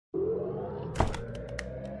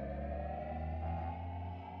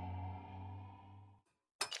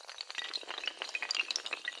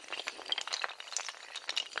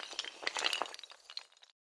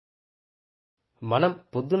మనం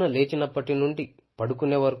పొద్దున లేచినప్పటి నుండి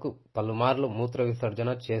పడుకునే వరకు పలుమార్లు మూత్ర విసర్జన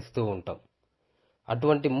చేస్తూ ఉంటాం.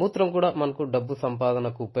 అటువంటి మూత్రం కూడా మనకు డబ్బు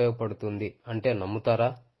సంపాదనకు ఉపయోగపడుతుంది అంటే నమ్ముతారా?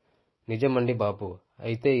 నిజమండి బాబు.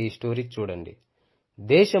 అయితే ఈ స్టోరీ చూడండి.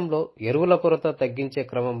 దేశంలో ఎరువుల కొరత తగ్గించే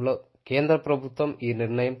క్రమంలో కేంద్ర ప్రభుత్వం ఈ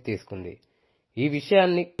నిర్ణయం తీసుకుంది. ఈ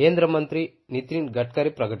విషయాన్ని కేంద్ర మంత్రి నితిన్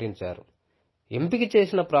గడ్కరీ ప్రకటించారు. ఎంపిక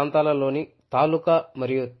చేసిన ప్రాంతాలలోని తాలూకా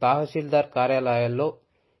మరియు తహసీల్దార్ కార్యాలయాల్లో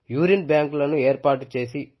యూరిన్ బ్యాంకులను ఏర్పాటు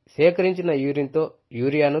చేసి సేకరించిన యూరిన్తో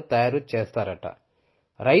యూరియాను తయారు చేస్తారట.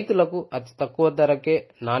 రైతులకు అతి తక్కువ ధరకే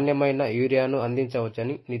నాణ్యమైన యూరియాను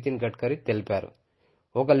అందించవచ్చని నితిన్ గడ్కరీ తెలిపారు.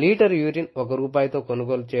 1 లీటర్ యూరిన్ ₹1తో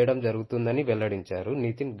కొనుగోలు చేయడం జరుగుతుందని వెల్లడించారు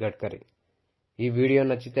నితిన్ గడ్కరీ. ఈ వీడియో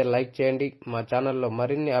నచ్చితే లైక్ చేయండి. మా ఛానల్లో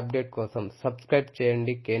మరిన్ని అప్డేట్ కోసం సబ్స్క్రైబ్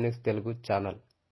చేయండి కే న్యూస్ తెలుగు ఛానల్.